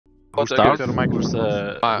Who's down?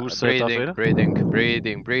 Who's breathing.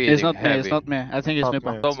 It's not me, heavy. it's not me. I think it's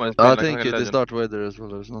Mipa. Someone's I like think a it is legend. Darth Vader as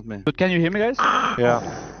well, it's not me. But can you hear me, guys? Yeah.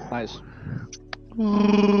 Nice.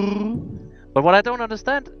 But what I don't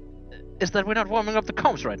understand is that we're not warming up the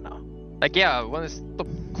comms right now. Like, yeah, one is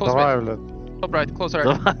close The right. violet. Top right, close right.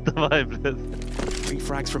 The vibe. 3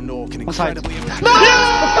 frags from Nork and One side.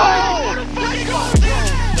 incredibly...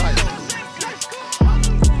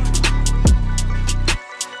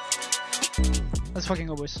 Let's fucking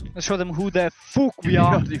go, boys. Let's show them who the fuck we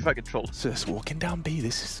are. You fucking troll. Just walking down B,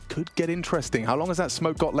 could get interesting. How long has that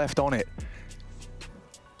smoke got left on it?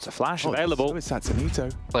 It's a flash Oh, available. so it's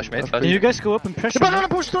Satanito. Flash mid. Can you guys go up and pressure? Banana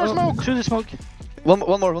push through smoke! Shoot the smoke. One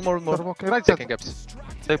more. Okay, right side. Taking gaps.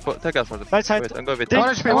 Take us for the Right side. Wait, I'm going with Ding.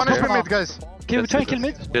 One HP mid, guys. Can we try and kill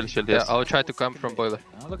mid? Shield, Yeah, yes. I'll try to come from boiler.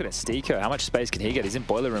 Oh, look at it, Stiko. How much space can he get? He's in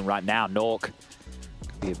boiler room right now. Nork.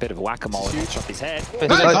 Be a bit of whack-a-mole off his head.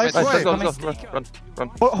 Nice. Let's go, Run.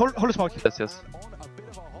 Hold the smoke. Yes.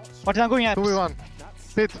 Martin, I'm going at. 2v1.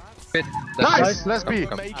 Pit. Mid. Nice! Let's be.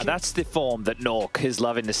 And that's the form that Nork is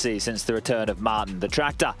loving to see since the return of Martin. The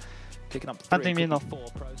tractor picking up 3, Planting me now. 4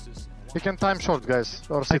 process. You can time short, guys.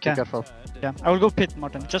 Or city, Okay. careful. Yeah, I will go pit,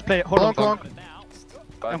 Martin. Just play. Hold on. Long.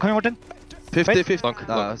 I'm coming, Martin. 50, 50. Long.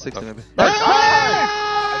 Nah, 60 maybe.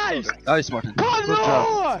 Nice! Nice, Martin. Good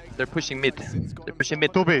job. They're pushing mid.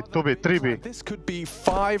 2B, 3B. This could be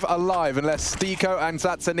 5 alive unless Stiko and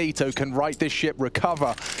Satanito can right this ship,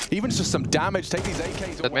 recover. Even just some damage, take these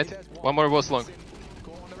AKs That away. mid. One more was long.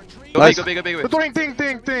 Nice. Go big.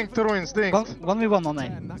 Ding, to ruins, ding. 1v1 on A.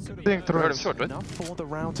 Ding, to Heard him ruins. short, right? Enough for the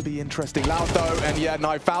round to be interesting. Loud though, and yeah, no,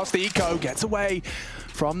 Stiko gets away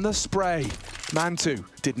from the spray. Mantu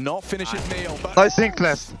did not finish his meal, but Nice. Ding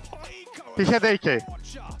last. He had AK.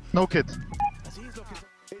 No kid.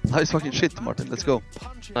 Nice fucking shit, Martin, let's go.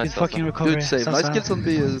 Good fucking recovery. Good save. Nice kills on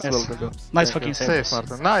B as well, Drago. Nice fucking save. Safe,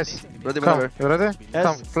 Martin. Nice. Ready Come. whenever. You ready? Yes.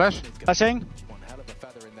 Come. Flash. Flashing.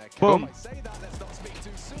 Boom.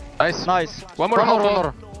 Nice. Nice. One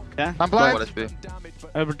more. Yeah. I'm blind.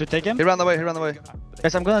 Able to take him. He ran away.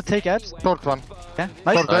 Guys, I'm gonna take abs. Short one. Yeah.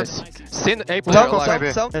 Nice. Short Nice. Sin A player Sound, alive.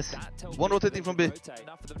 maybe. Sound. Yes. One rotating from B.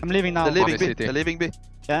 I'm leaving now. They're leaving One B. is CT. They're leaving B.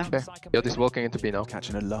 Yeah. Yod is walking into B now.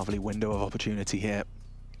 catching a lovely window of opportunity here.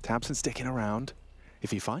 Tabson sticking around. If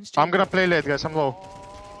he finds I'm gonna play late, guys. I'm low.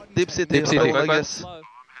 Deep City, Deep City, I go guess.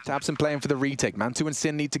 Tabson playing for the retake. Mantu and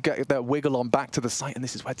Sin need to get that wiggle on back to the site, and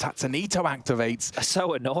this is where Tatsanito activates. That's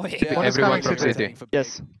so annoying. One is Everyone coming from city. city.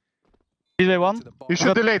 Yes. Delay one. You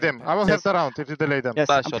should delay them. I will have the round if you delay them. Yes.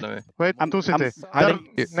 Flash on me. Wait, I'm- 2 city. I'm They're hiding.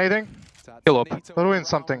 nading. Kill up. Ruin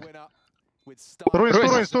something. Ruins. Two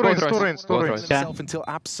ruins. Yeah. Himself until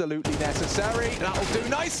absolutely necessary. That'll do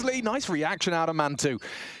nicely. Nice reaction out of Mantu.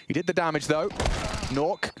 He did the damage though.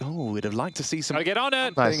 Nork. Oh, we'd have liked to see some. Gotta get on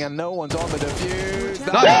it. Nice. And no one's on the defuse.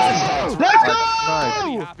 Nice.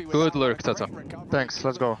 Nice. Good lurk, Tata. Thanks.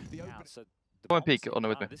 Let's go. Come and peek on it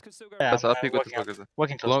with me. Yeah. That's I'll peek with the smoke.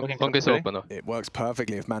 Working close. Long, Working long close. is open now. It works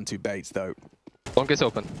perfectly if Mantu baits though. Long is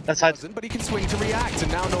open. That side. But he can swing to react,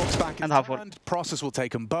 and now Nork's back in And half one. hand. Process will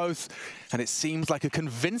take them both, and it seems like a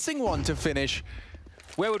convincing one to finish.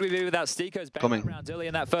 Where would we be without Stiko's Coming. rounds early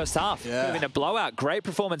in that first half? Yeah. Could have been a blowout. Great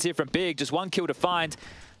performance here from Big. Just 1 kill to find.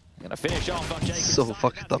 Gonna finish off on Jacob's So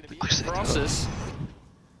fucked up. process.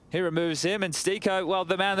 He removes him, and Stiko, well,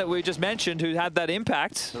 the man that we just mentioned who had that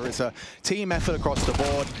impact. There is a team effort across the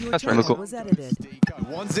board. That's really cool. Was edited.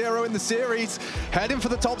 1-0 in the series, heading for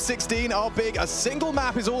the top 16 are Big. A single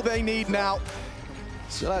map is all they need now.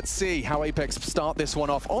 So let's see how Apeks start this one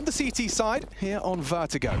off. On the CT side, here on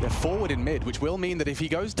Vertigo, they're forward in mid, which will mean that if he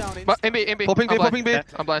goes down in... In B. Popping B, popping B.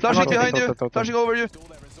 I'm blind. Flashing I'm blind. behind you. Flashing over you.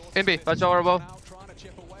 In B. Watch our ball.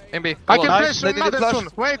 In B. I Hold can on. flash They did a Madden flash. soon.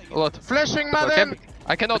 Wait. A lot. Flashing Okay. Madden.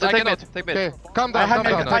 I cannot. Take mid. Take mid. Okay. Calm I down. had Calm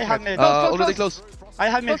mid. down. I had mid. Already close. I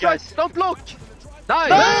had mid, guys. Don't block.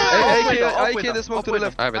 Nice. AK in the smoke to the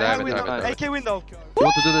left. I have it. AK window. You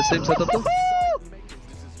want to do the same setup though?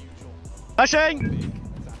 Flashing.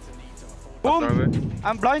 Boom.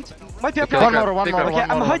 I'm blind. Might be up Okay. here. One more. Okay,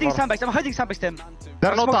 I'm hiding sandbags. I'm hiding sandbags, Tim.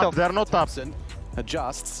 They're not Smoked up. off. They're not up.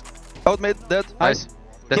 Adjusts. Out mid, dead. Nice.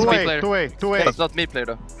 That's mid player. 2A. That's not mid player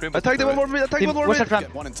though. Attack the one more mid, attack one more What's mid. that ramp?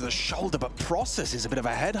 Get one into the shoulder, but Process is a bit of a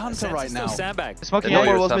headhunter right now. Sandbag. Smoking Yeah, One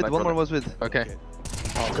A. more you're was mid, sandbag, one more brother. was mid. Okay.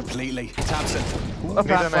 Oh, completely. Tabson. Up Mid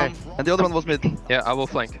ramp and one. And the other one was mid. Yeah, I will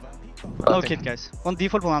flank. No kid, guys. One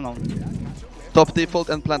default, one unknown. Top default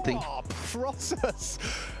and planting. Oh, Process.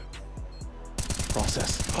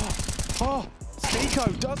 Oh,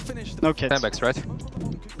 Stiko does finish the... No kids. Sandbags, right?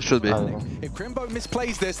 Should be. If Crimbo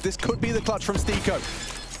misplays this, this could be the clutch from Stiko.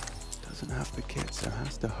 Doesn't have the kit, so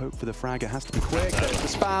has to hope for the frag. It has to be quick. There's the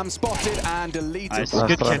spam spotted and deleted. Nice.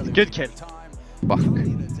 Good kill. Good kill. Fuck.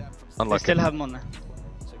 We Unlucky. still have money.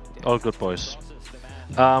 All good, boys.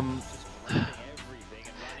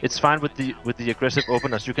 It's fine with the aggressive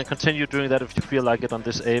openers. You can continue doing that if you feel like it on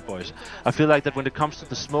this A, boys. I feel like that when it comes to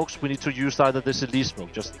the smokes, we need to use either this Elise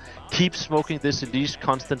smoke. Just keep smoking this Elise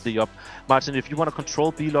constantly up. Martin, if you want to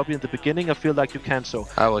control B lobby in the beginning, I feel like you can. So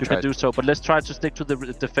I will you try can do so. But let's try to stick to the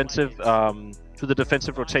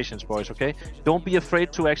defensive rotations, boys. Okay? Don't be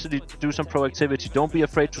afraid to actually do some proactivity. Don't be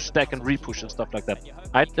afraid to stack and repush and stuff like that.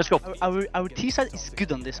 Alright, let's go. Our T side is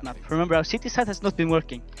good on this map. Remember, our CT side has not been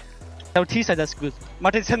working. Our T side is good.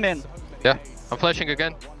 Martin, send me in. Yeah, I'm flashing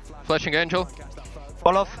again. Flashing Angel.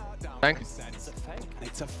 Fall off. Tank.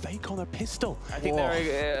 It's a fake on a pistol. I think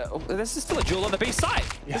there's still a duel on the B side.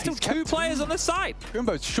 There's still two players on this side.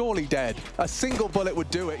 Crimbo's surely dead. A single bullet would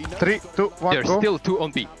do it. He knows 3, 2, 1, There's go. still 2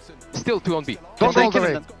 on B. Still 2 on B. Don't go all the kill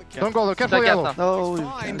way. them. Don't go all the way. Careful, Take yellow. out No, you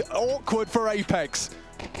Find can't. awkward for Apeks.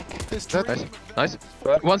 This Nice. Nice.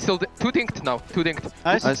 One still. 2 dinked now. 2 dinked.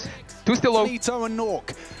 Nice. Nice. 2 still low. Nito and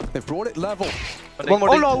Nork. They've brought it level. One more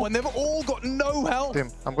dink. Oh, and they've all got no health. Team,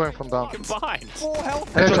 I'm going from down. Behind. 4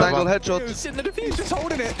 health. Headshot Headshot angle, one. headshot. He's in the defuse. He's just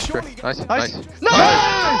holding it. Sure. Surely. Nice. Nice. Nice.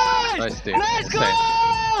 Nice! Nice, team. Let's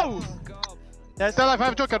go! Yes, Still alive, I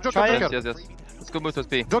have Joker, Joker, Try it. Joker. Yes, yes. Let's go move to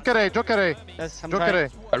B. Joker A, Joker A, yes, I'm Joker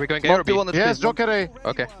trying. A. Are we going A or Monty B? 1 HP. Yes, Joker A.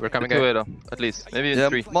 Okay, we're coming Two A. though, at least. Maybe Yeah,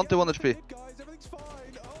 three. Monty 1 HP.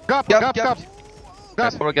 Gap, Gap, gap, gap. gap.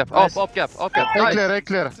 Nice. Forward gap. Nice. Up gap. Up gap. A Nice. clear, A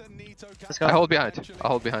clear. Let's go. I hold behind. I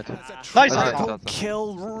hold behind. Nice. Triple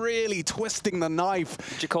kill, really twisting the knife.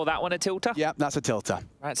 Did you call that one a tilter? Yeah, that's a tilter.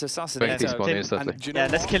 Right, so Sasson Going there. T spawn Tim, instantly. And do you know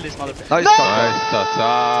Yeah, let's what? kill this motherfucker. Nice. Nice.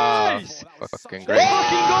 Tata. Nice. Fucking great.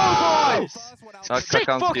 Fucking go, boys! Not Sick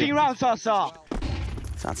Katowice. fucking round, Sasa!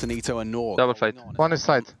 Satanito and Nork. Double fight. One is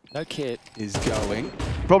side. No kit. Is going.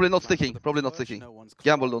 Probably not sticking. Probably not sticking.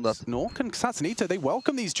 Gambled on that. Nork and Satanito, they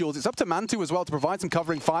welcome these duels. It's up to Mantu as well to provide some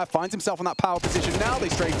covering fire. Finds himself in that power position now. They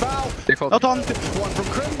stray foul. Default. Not on. One from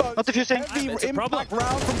Crimbo. Not defusing. Heavy It's a impact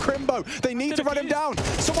round from Crimbo. They need to run him down.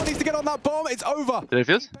 Someone needs to get on that bomb. It's over. Did it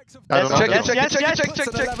fuse? I don't know. Check it, Yes, check yes, it, check yes. it, check, Puts check,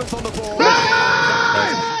 an check. 11th on the board.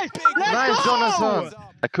 Nice, Jonathan.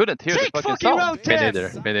 I couldn't hear Sick the fucking fucking sound. round, Me Tim!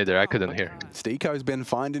 neither. Me neither. I couldn't hear. Stiko's been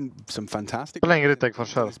finding some fantastic. Playing retake for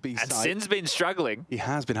sure. this B And side. Sin's been struggling. He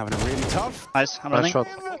has been having a really tough. Nice, I'm Nice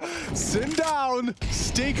running. shot. Sin down.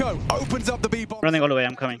 Stiko opens up the B bomb. Running all the way,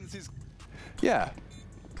 I'm coming. Yeah.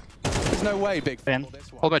 There's no way, Big. Ben.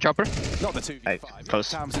 Hold my chopper. Not the 2v5. Hey,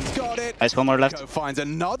 close. Tamsin's got it. Nice, one more left. Stiko finds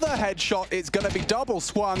another headshot. It's going to be double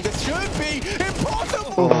swung. This should be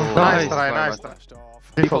impossible. Nice try, nice try.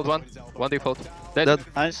 Default one. One default. Dead. Dead.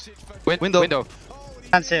 Nice. Window. Window.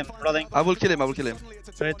 Can't see him. Rolling. I will kill him, I will kill him.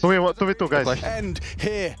 Wait. 2v2 guys. And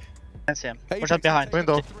here. Can't see him. Push up behind.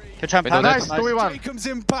 Window. Good try and Window plant. Nice, 2v1. Jacob's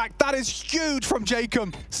impact. That is huge from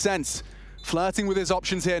Jacob. Sense. Flirting with his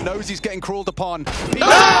options here. Knows he's getting crawled upon.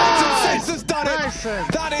 Sense has done it. Nice, Sense.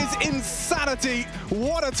 That is insanity.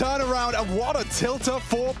 What a turnaround and what a tilter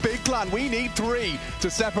for Big Clan. We need 3 to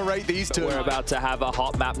separate these two. We're about to have a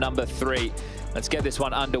hot map number 3. Let's get this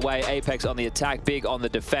one underway. Apeks on the attack, Big on the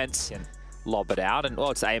defense. And lob it out, and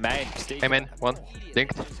it's A main. Amen. One.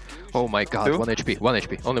 Dinked. Oh my god. Two. 1 HP. 1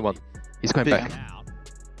 HP. Only one. He's going Big. back.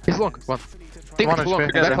 He's long. One. Dinked. One Long. HP.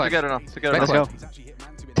 Together, Backline. together now. Together Back now. Let's go.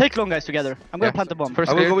 Take long guys together. I'm gonna Yeah. plant the bomb. First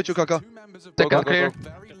I will clear. go with you, Kaka. Second go, clear.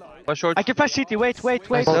 go. One short. I can flash CT. Wait. Nice.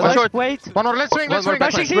 Wait. Short. Wait. One more, let's swing, let's One swing.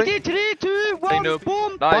 more Flashing backline. CT. 3, 2, Hey, 1. noob.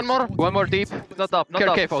 Boom. Nice. One more. One more deep. Not up, not Care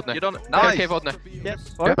up. cave out You there. don't. Care Nice. cave out there. Yes.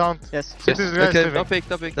 Down. Yes. This is guys Okay. living. Not big,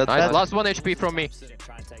 not big. That- Nice. that- Last 1 HP from me.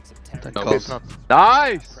 Thank No. God. It's not.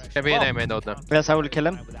 Nice. Can be an aim out now. Yes, I will kill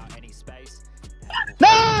him.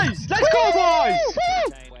 Nice! Let's go, boys!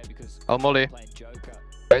 I'll molly.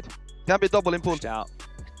 Can be double in pool. Pushed out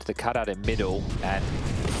to the cutout in middle, and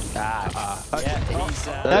he's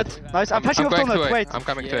That's nice. I'm flashing off going to donut. A. Wait. I'm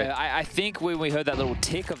coming to yeah, A. I think when we heard that little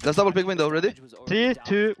tick of Let's double pick window, ready? 3,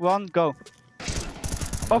 2, 1, go.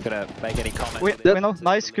 I'm not gonna make any comment. Window.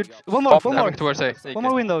 Nice. Good. One more. One more. Coming towards A. One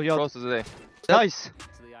more window, yo. Close to the day. Nice.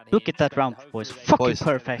 Look at that round, boys. Fucking Boys.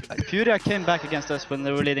 perfect. Furia came back against us when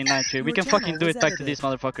they were leading 9-3. We can fucking do it back to these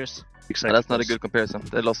motherfuckers. But that's not a good comparison.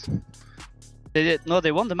 They lost. They did. No,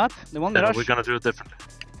 they won the map. They won the Yeah, rush. we're gonna do it differently.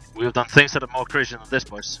 We've done things that are more crazy than this,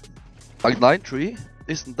 boys. Like 9-3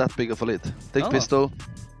 isn't that big of a lead. Take No. pistol.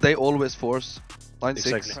 They always force. 9-6.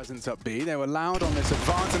 Exactly. Presence up B. They were loud on this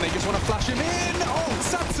advance and they just want to flash him in. Oh,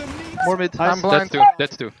 Satsuni. More mid. Nice. I'm blind.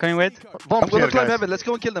 Let's do. Can you wait? Bomb I'm gonna here, climb guys. heaven. Let's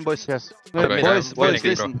go and kill them, boys. Yes. Wait, Wait, Boys, waiting, boys, bro.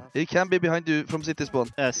 listen. He can be behind you from city spawn.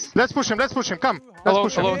 Yes. Let's push him. Let's push him. Come. Let's Hello,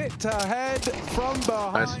 push him. hello. Hit ahead from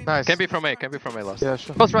behind. Nice. Can be from A last. Yeah,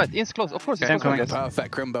 sure. Close right, in's close. Of course, Okay, it's close, I'm guys.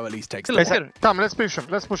 Perfect. Crimbo at least takes Kill the him, kill him. Come, let's push him.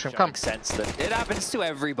 Let's push him. Come. Makes sense that it happens to Push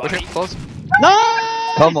everybody. him, close.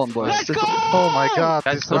 No! Come on, boys. Let's go! Oh my god.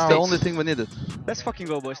 Guys, This That's the round. only thing we needed. Let's fucking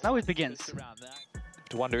go, boys. Now it begins.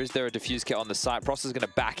 To wonder, is there a defuse kit on the site? Pross is going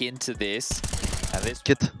to back into this, and this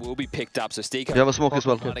Kit. will be picked up. So Stiko We have a smoke as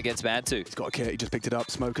well. one against Mantu. He's got a kit. He just picked it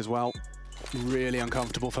up. Smoke as well. Really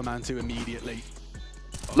uncomfortable for Mantu immediately.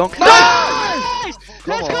 Long. Nice!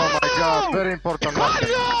 Let's go! Oh my god. Very important. Come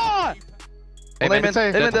on! Amen. Amen.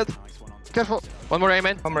 Amen dead. Careful. One more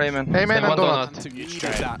amen. Come Raymond. Amen and One donut. Mantu needed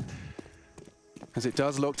that. As it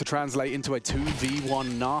does look to translate into a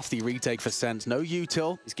 2v1 nasty retake for Sense. No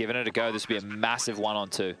util. He's giving it a go. This will be a massive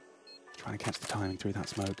 1-on-2. Trying to catch the timing through that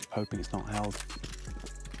smoke, hoping it's not held.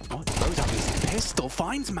 Oh, throws out his pistol,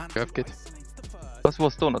 finds man. You have kit. That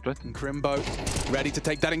was donut, right? And Crimbo ready to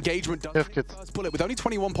take that engagement. Does Have kit. first bullet with only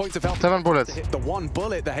 21 points of health. 7 bullets. To hit the one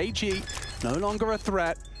bullet, the HE no longer a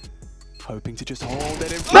threat. Hoping to just hold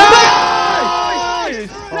it in.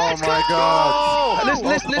 Oh my god.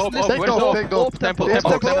 Listen. Take those, take those. Temple,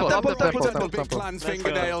 Big Clan's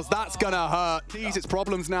fingernails, that's gonna hurt. Tease its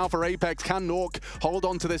problems now for Apeks. Can Nork hold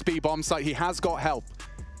on to this B-bomb site? He has got help.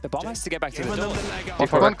 The bomb has to get back to the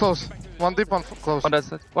door. One close. One deep, one close. One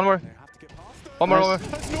that's it. One more. One more over.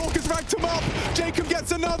 As Nork has racked him up, Jacob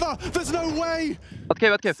gets another. There's no way. What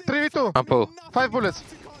cave, what cave? 3v2. I'm pull. 5 bullets.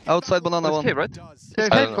 Outside banana That's one. cave, right? Okay,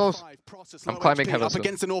 I don't close. I'm climbing heaven Up soon.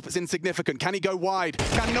 against the North, it's insignificant. Can he go wide?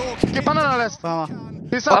 Can Nork? Keep banana last.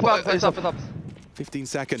 He's Up, up. up, it's up, it's up. 15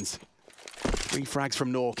 seconds. 3 frags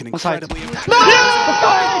from Nork, an side. incredibly...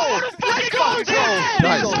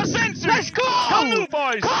 Nice. Let's go! Come on,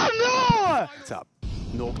 boys! Come on! It's up.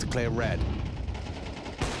 Nork to clear red.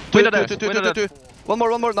 Two. One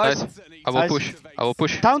more. Nice. Nice. I will push. I will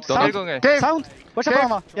push. Sound, Don't sound, Go, go, go. Cave. sound. Watch out, Cave.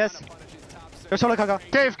 Paloma. Yes. There's solo Kaga.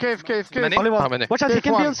 Cave. Many? Only one. How many? Watch out, he Cave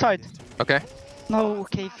can be one. on side. Okay. No,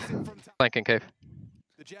 cave. Flanking cave.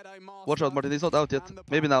 Watch out, Martin. He's not out yet.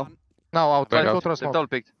 Maybe now. Now out. Right Right, out. go to They've double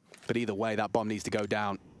picked. But either way, that bomb needs to go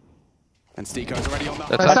down. And Stiko's already on that.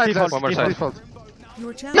 That's Side, side. default, One more default. side.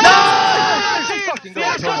 Default.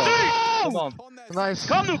 Yes, Come on. Nice.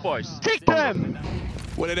 Come on, boys. Take them.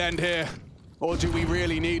 Will it end here? Or do we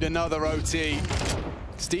really need another OT?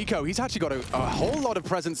 Stiko, he's actually got a whole lot of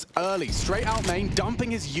presence early. Straight out main,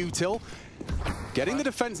 dumping his util. Getting the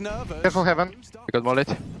defense nervous. Careful heaven. We got mullet.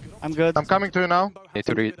 I'm good. I'm coming to you now. Need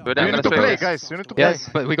to read. But You I'm need gonna to play, play, guys. guys. You need to play. Yes,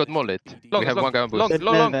 but we got mullet. Long, We have long, one guy on long, boost.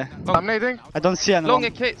 long. I'm nading. I don't see anyone. Long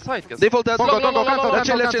and side, guys. Default dead. Don't go.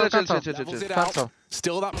 Cancel. Levels it out. Cancel.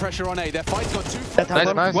 Still that pressure on A. Their fight's got 2 That Nice.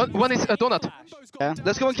 Hummel. Nice. One is a donut.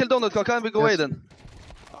 Let's go and kill Donut. Can we go away then?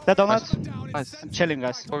 That donut. Nice. I'm chilling,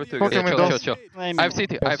 guys. Over two, Okay, guys. Chill. Amen. I have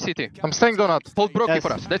CT. I have CT. I'm staying donut. Hold Brokey Yes.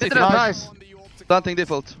 for us. That's it. Nice. Planting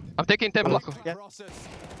default. I'm taking temple. Yeah.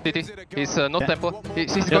 CT. He's not Yeah. temple.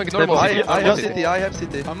 He's going normal. I CT. have CT. I have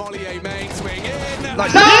CT. A Molly A main swing in.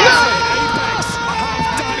 Nice. Apeks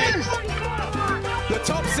have done it. The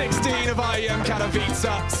top 16 of IEM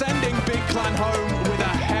Katowice sending Big Clan home without